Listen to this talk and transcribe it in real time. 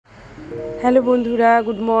Hello বন্ধুরা,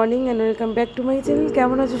 good morning and welcome back to my channel.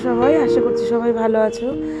 কেমন আছো সবাই? আশা করছি সবাই ভালো আছো,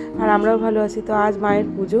 আর আমরাও ভালো আছি। তো আজ মায়ের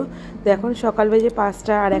পুজো। তো এখন সকাল বেজে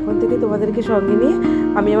 5টা, আর এখন থেকে তোমাদেরকে সঙ্গে নিয়ে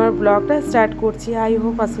আমি আমার ব্লগটা স্টার্ট করছি। আই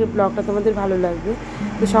হোপ আজকের ব্লগটা তোমাদের ভালো লাগবে।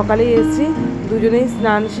 তো সকালেই এসেছি, দুজনেই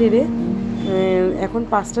স্নান সেরে। এখন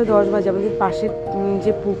 5টা 10 বাজে। আমাদের পাশের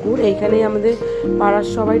যে পুকুর, এইখানেই আমাদের পাড়ার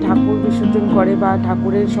সবাই ঠাকুর বিসর্জন করে বা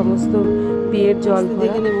ঠাকুরের সমস্ত বিয়ের জল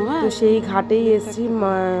ভরা। তো সেই ঘাটেই এসেছি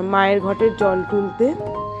মায়ের ঘটের জল তুলতে,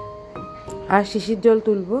 আর শিশির জল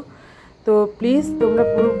তুলবো। তো প্লিজ তোমরা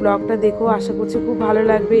পুরো ব্লগটা দেখো, আশা করছি খুব ভালো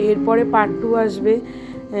লাগবে। এরপরে পার্ট 2 আসবে,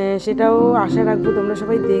 সেটাও আশা রাখবো তোমরা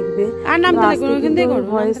সবাই দেখবে।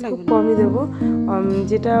 ভয়েস খুব কমই দেবো,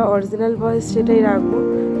 যেটা অরিজিনাল ভয়েস সেটাই রাখবো।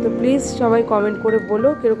 তো প্লিজ সবাই কমেন্ট করে বলো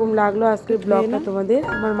কীরকম লাগলো আজকের ব্লগটা তোমাদের,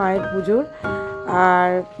 আমার মায়ের পুজোর। আর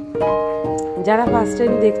যারা ফার্স্ট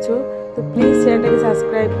টাইম দেখছো, তো প্লিজ চ্যানেলটাকে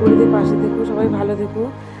সাবস্ক্রাইব করে দিয়ে পাশে থেকো, সবাই ভালো থেকো।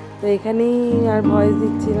 তো এখানেই আর ভয়েস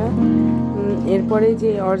দিচ্ছি না, এরপরে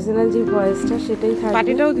যে অরিজিনাল যে ভয়েসটা সেটাই থাকবে।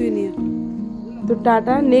 পার্টিটাও ধুয়ে নিয়ে। তো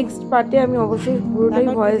টাটা, নেক্সট পার্টে আমি অবশ্যই পুরোটাই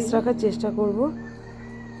ভয়েস রাখার চেষ্টা করব।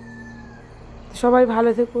 সবাই ভালো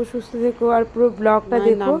থেকো, সুস্থ থেকো, আর পুরো ব্লগটা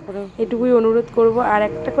দেখো, এটুকুই অনুরোধ করব। আর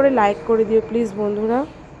একটা করে লাইক করে দিও প্লিজ বন্ধুরা।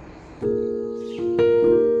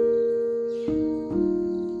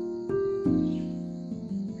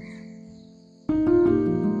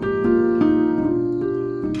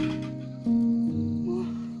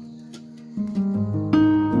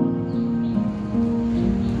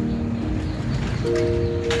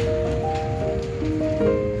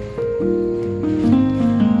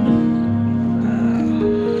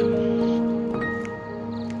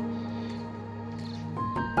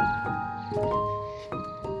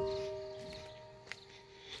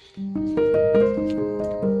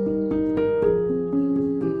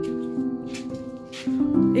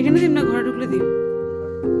 এখানে দিন না, ঘরে ঢুকলে দিন,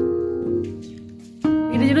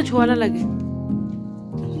 এটা যেন ছোঁয়ালা লাগে।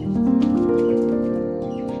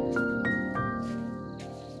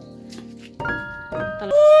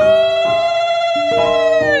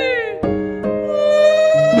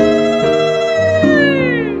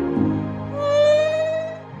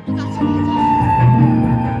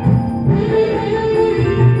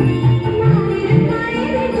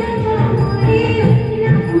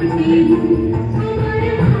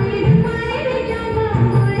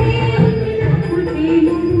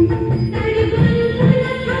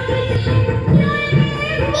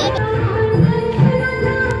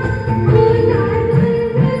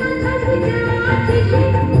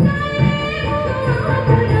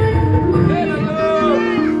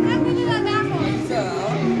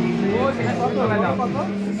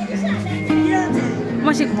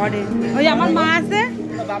 মাসি ঘরে ওই আমার মা আছে,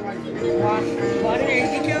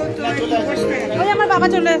 ওই আমার বাবা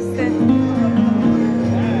চলে এসছে।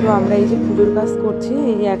 তো আমরা এই যে পুজোর কাজ করছি,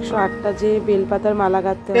 এই 108টা যে বেলপাতার মালা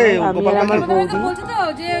গাঁথতে হয়, আমি আর আমার বৌদি।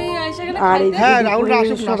 আর এই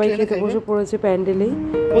সবাই খেতে বসে পড়েছে প্যান্ডেলেই।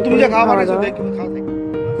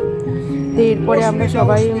 তো এরপরে আমরা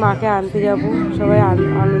সবাই মাকে আনতে যাব, সবাই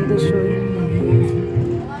আনন্দের সহিত।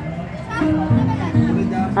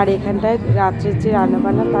 আর এখানটায় রাত্রের যে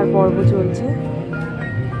রান্নাবান্না তার পর্ব চলছে।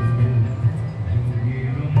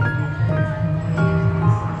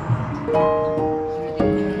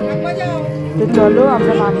 তো চলো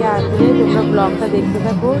আমরা মাকে আনতে, তোমরা ব্লগটা দেখতে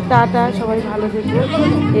থাকো। টাটা, সবাই ভালো থেকো।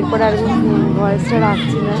 এরপরে আর ভয়েসটা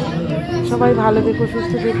রাখছি না, সবাই ভালো থেকো,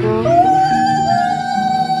 সুস্থ থেকো।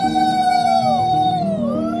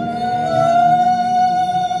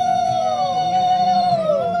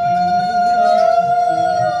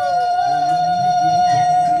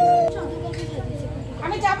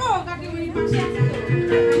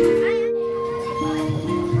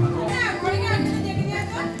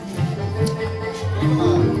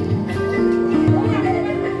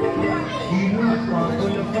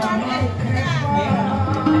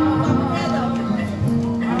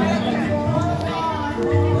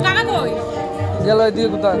 গেল এদিকে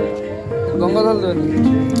কোথায়? গঙ্গা জল দেবেন,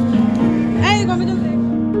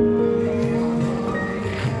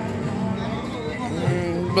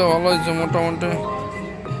 ভালো হয়েছে মোটামুটি।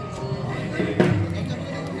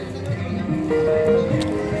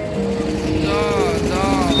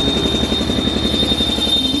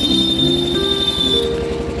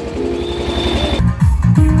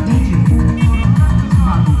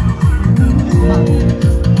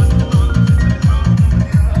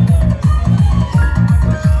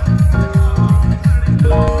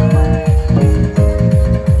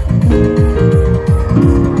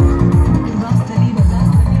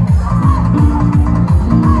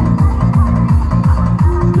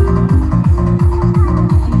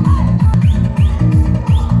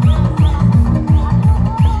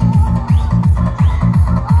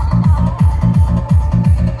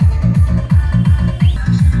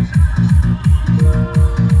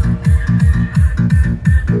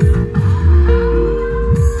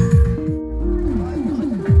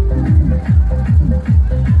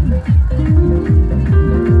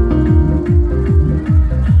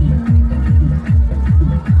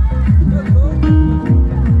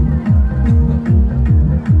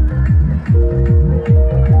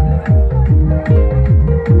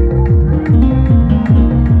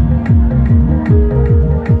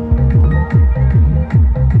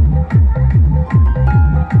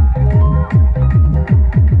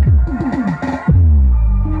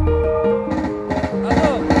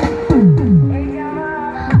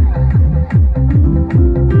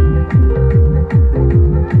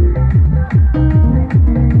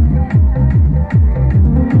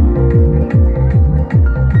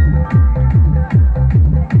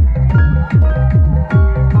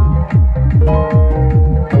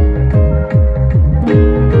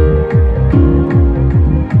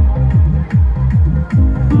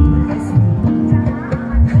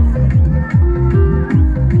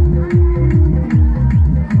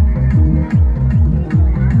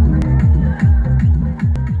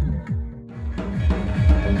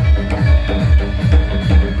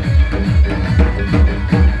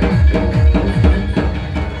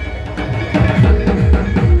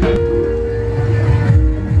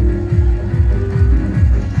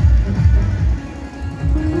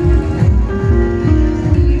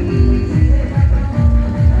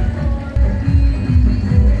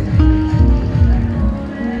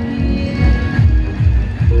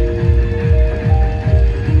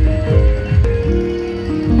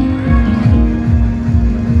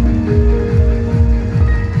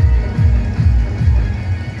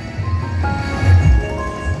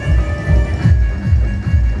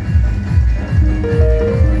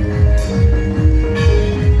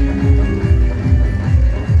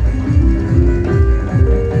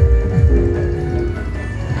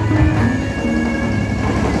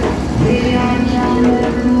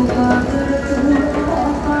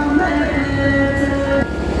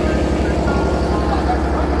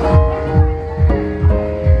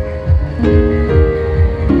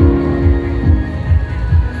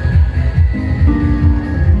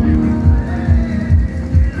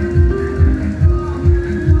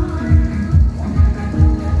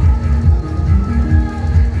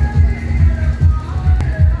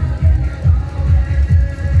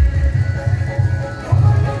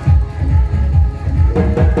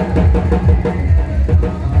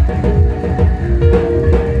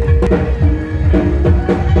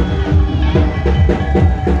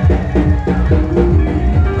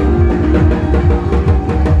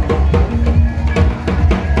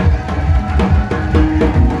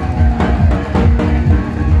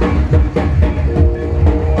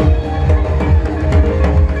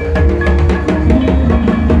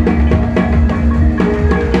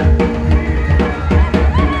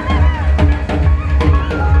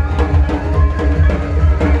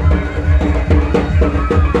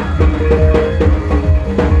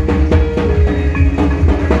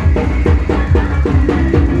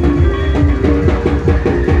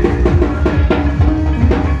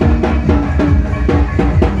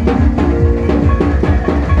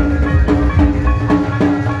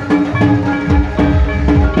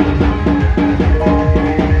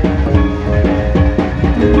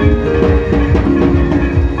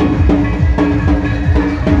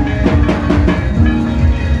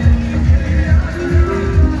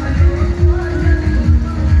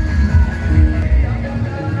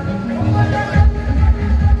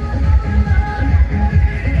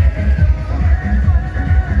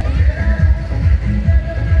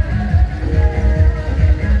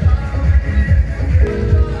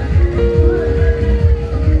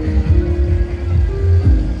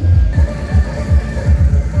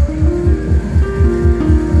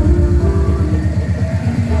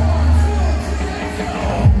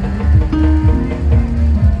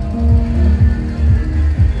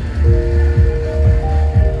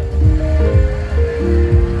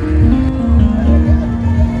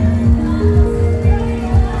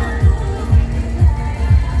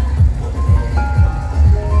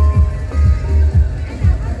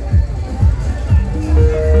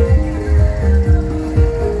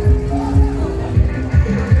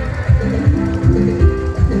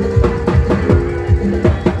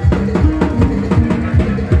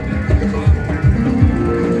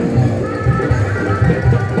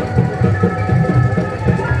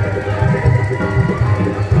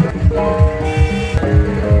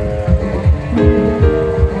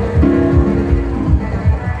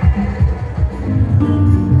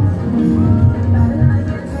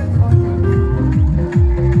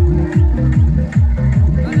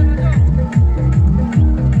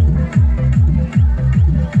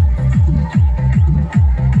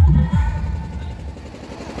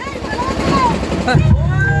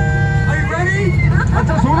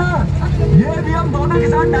 अच्छा सुना, ये भी हम दोनों के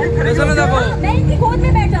साथ डाइव करेंगे। मैं इनकी गोद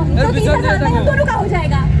में बैठा हूँ तो 30,000 में हम दोनों का हो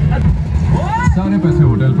जाएगा। सारे पैसे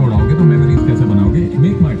होटल पे उड़ाओगे तो मेमोरीज कैसे बनाओगे?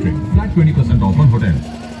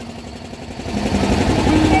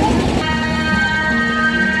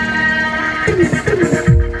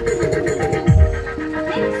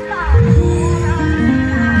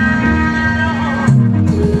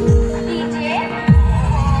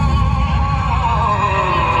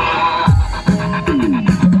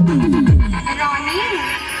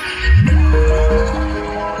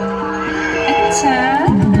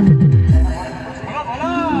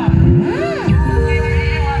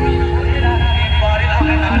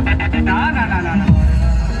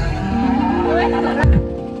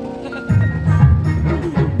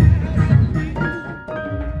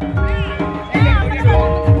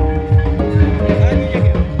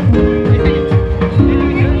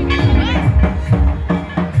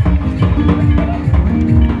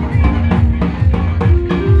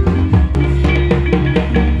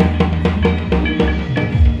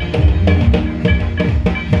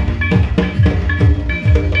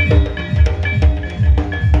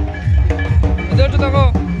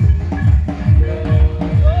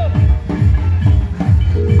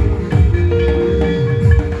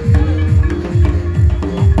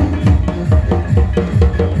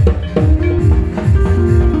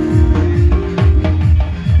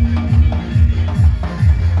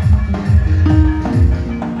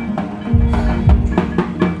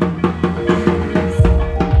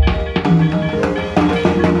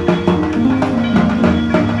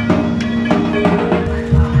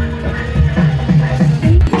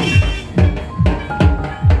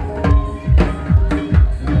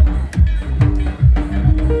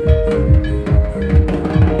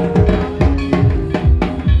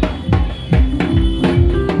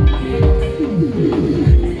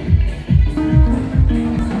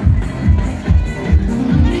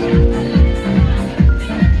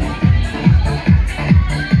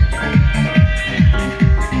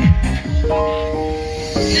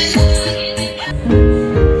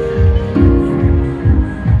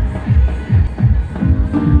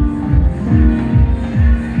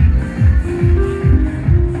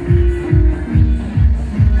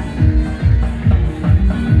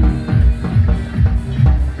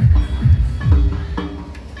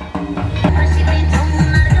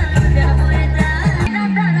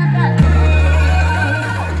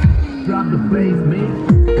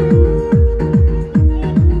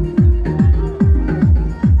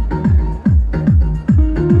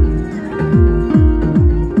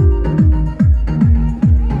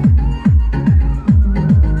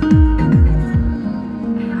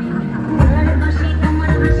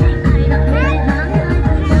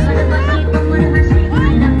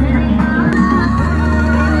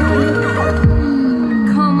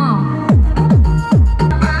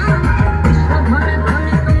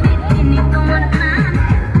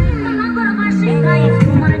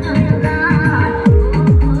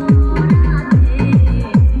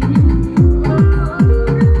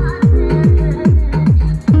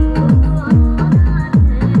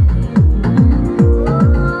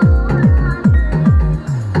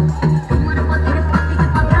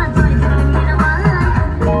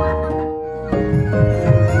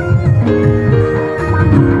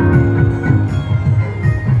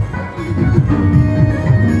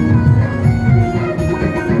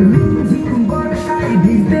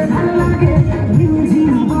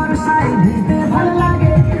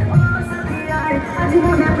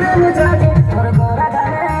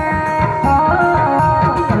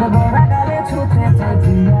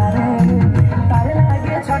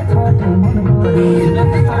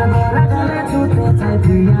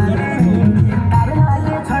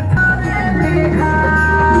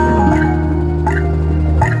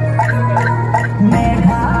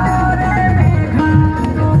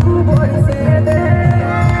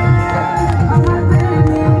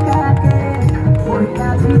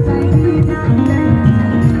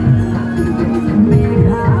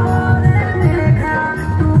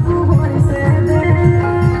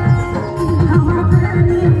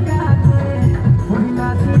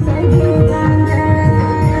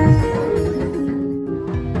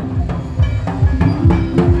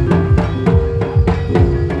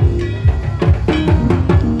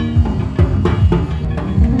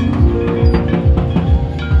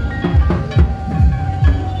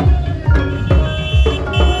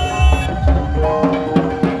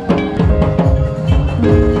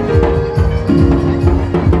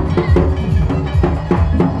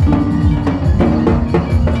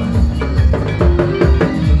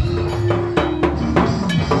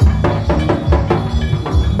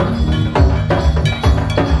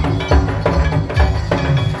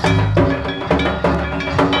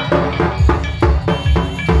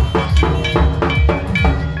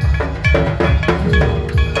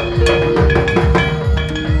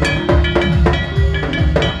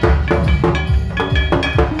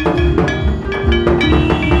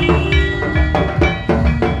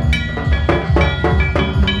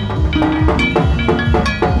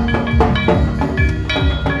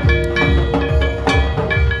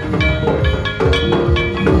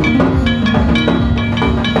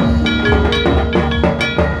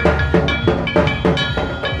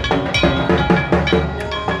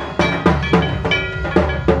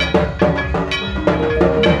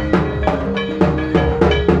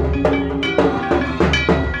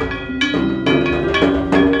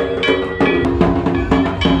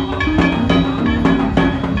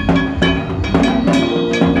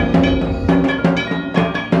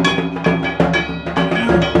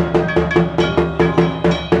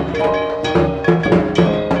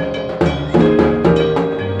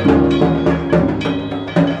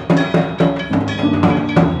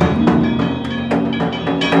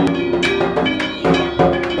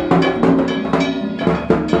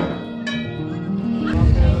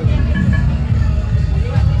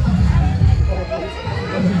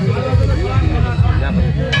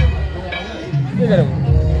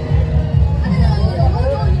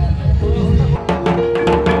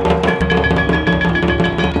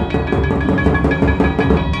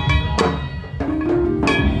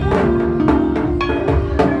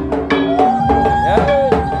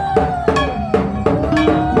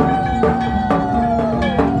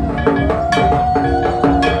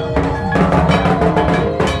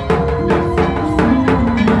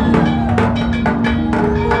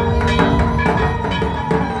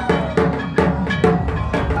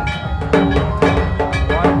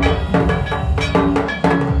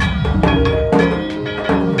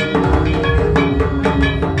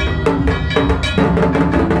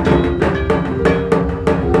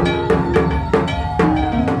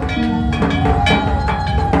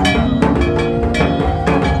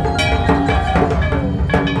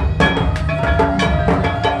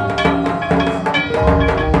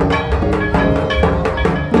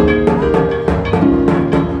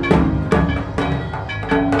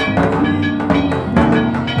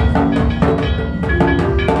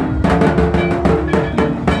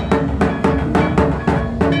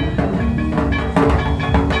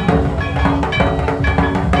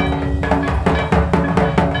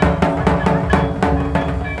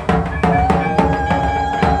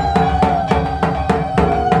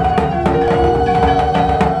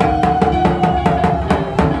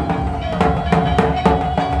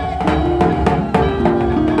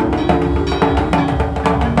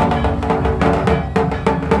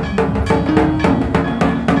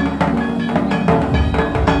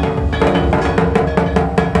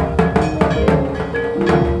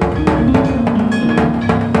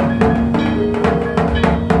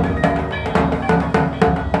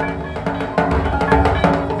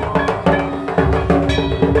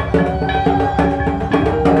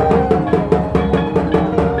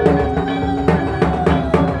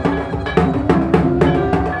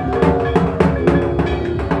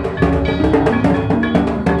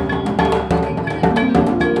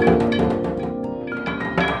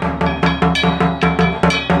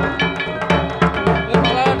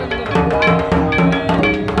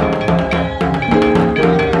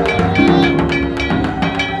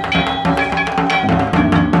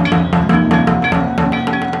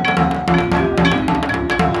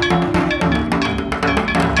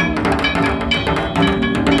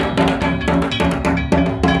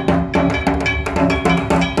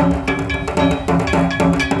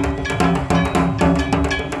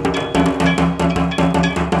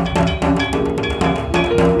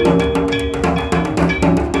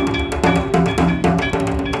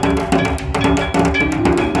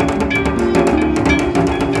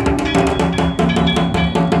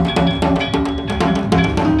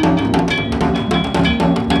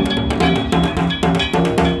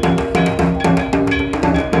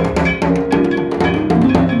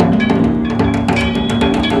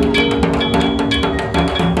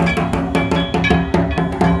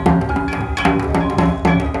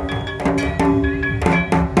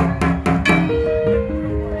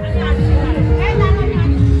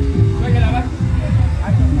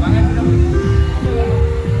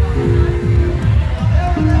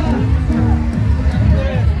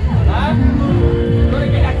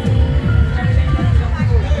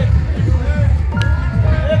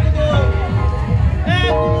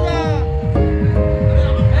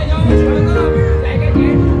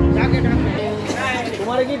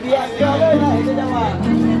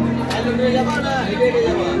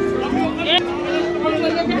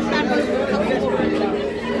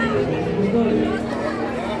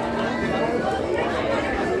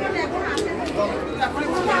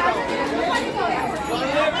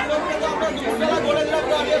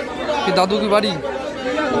 কি দাদু কি বাড়ি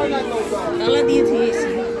তালা দিয়েছি এসে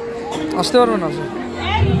আসতে পারবে না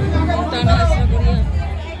টানা আসা করিয়া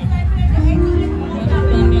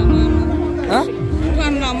হ্যাঁ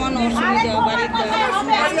দোকান নামানো অসুবিধা বাড়ির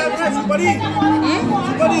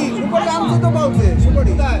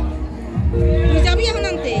তুই যাবি এখন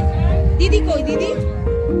আনতে দিদি কই দিদি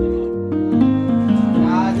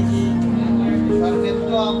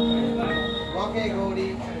গৌরী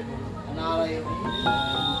নারায়ণ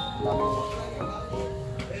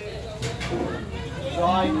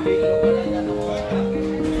জয়